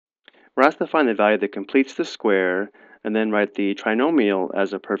We're asked to find the value that completes the square and then write the trinomial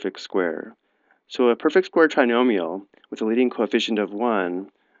as a perfect square. So a perfect square trinomial with a leading coefficient of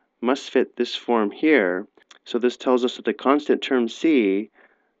 1 must fit this form here. So this tells us that the constant term c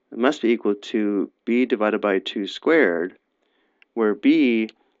must be equal to b divided by 2 squared, where b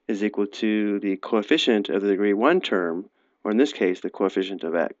is equal to the coefficient of the degree 1 term, or in this case, the coefficient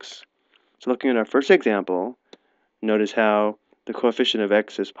of x. So looking at our first example, notice how the coefficient of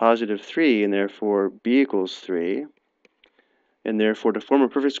x is positive 3, and therefore b equals 3. And therefore, to form a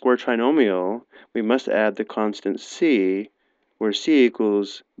perfect square trinomial, we must add the constant c, where c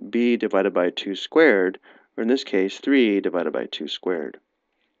equals b divided by 2 squared, or in this case, 3 divided by 2 squared,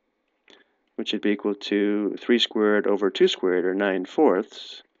 which should be equal to 3 squared over 2 squared, or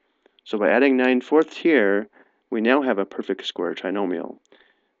 9/4. So by adding 9/4 here, we now have a perfect square trinomial.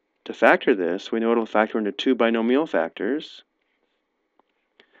 To factor this, we know it'll factor into two binomial factors.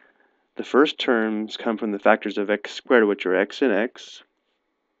 The first terms come from the factors of x squared, which are x and x.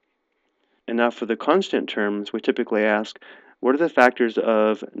 And now for the constant terms, we typically ask, what are the factors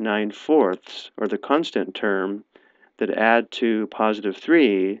of 9/4, or the constant term, that add to positive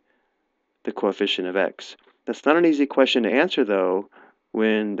 3, the coefficient of x? That's not an easy question to answer, though,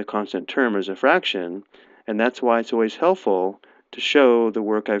 when the constant term is a fraction, and that's why it's always helpful to show the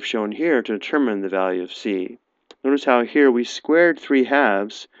work I've shown here to determine the value of c. Notice how here we squared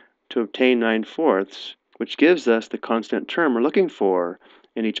 3/2 to obtain 9/4, which gives us the constant term we're looking for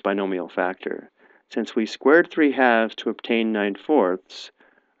in each binomial factor. Since we squared 3/2 to obtain 9/4,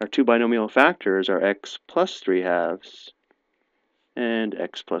 our two binomial factors are x plus 3/2 and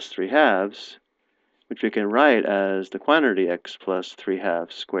x plus 3/2, which we can write as the quantity x plus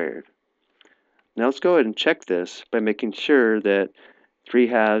 3/2 squared. Now let's go ahead and check this by making sure that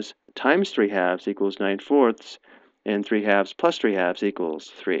 3/2 times 3/2 equals 9/4, and 3/2 plus 3/2 equals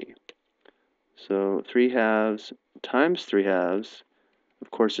 3. So 3/2 times 3/2,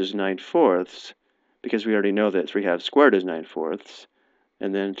 of course, is 9/4, because we already know that 3/2 squared is 9/4.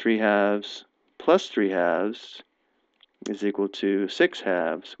 And then 3/2 plus 3/2 is equal to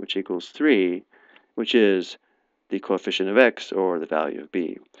 6/2, which equals 3, which is the coefficient of x, or the value of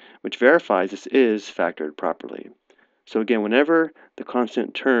b, which verifies this is factored properly. So again, whenever the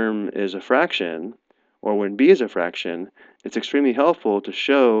constant term is a fraction, or when b is a fraction, it's extremely helpful to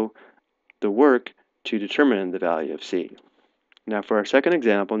show the work to determine the value of c. Now for our second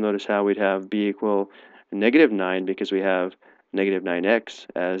example, notice how we'd have b equal -9 because we have -9x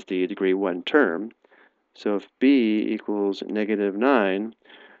as the degree 1 term. So if b equals -9,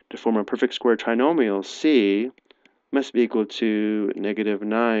 to form a perfect square trinomial, c must be equal to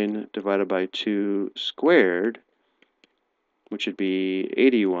 -9 divided by 2 squared, which would be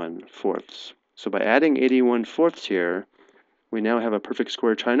 81/4. So by adding 81/4 here, we now have a perfect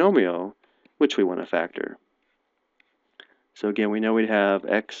square trinomial, which we want to factor. So again, we know we have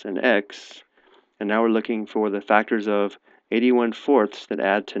x and x, and now we're looking for the factors of 81/4 that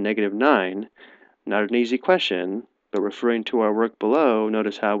add to -9. Not an easy question, but referring to our work below,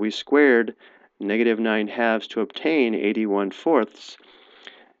 notice how we squared -9/2 to obtain 81/4,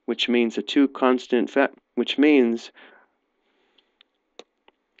 which means the two constant which means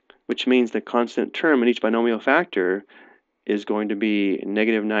the constant term in each binomial factor is going to be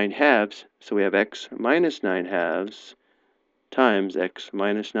 -9/2, so we have x minus 9/2 times x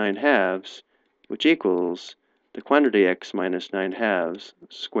minus 9/2, which equals the quantity x minus 9/2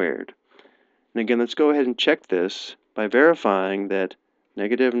 squared. And again, let's go ahead and check this by verifying that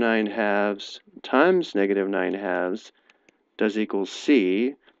 -9/2 times -9/2 does equal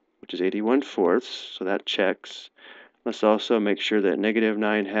c, which is 81/4, so that checks. Let's also make sure that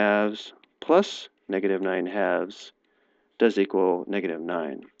 -9/2 plus -9/2 does equal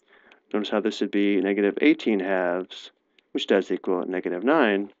 -9. Notice how this would be -18/2, which does equal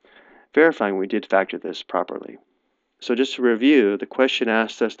 -9, verifying we did factor this properly. So just to review, the question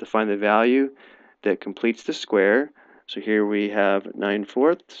asked us to find the value that completes the square. So here we have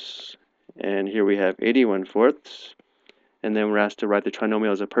 9/4, and here we have 81/4. And then we're asked to write the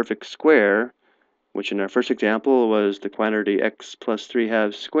trinomial as a perfect square, which in our first example was the quantity x plus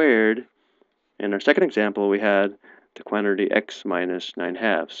 3/2 squared. In our second example, we had the quantity x minus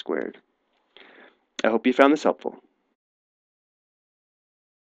 9/2 squared. I hope you found this helpful.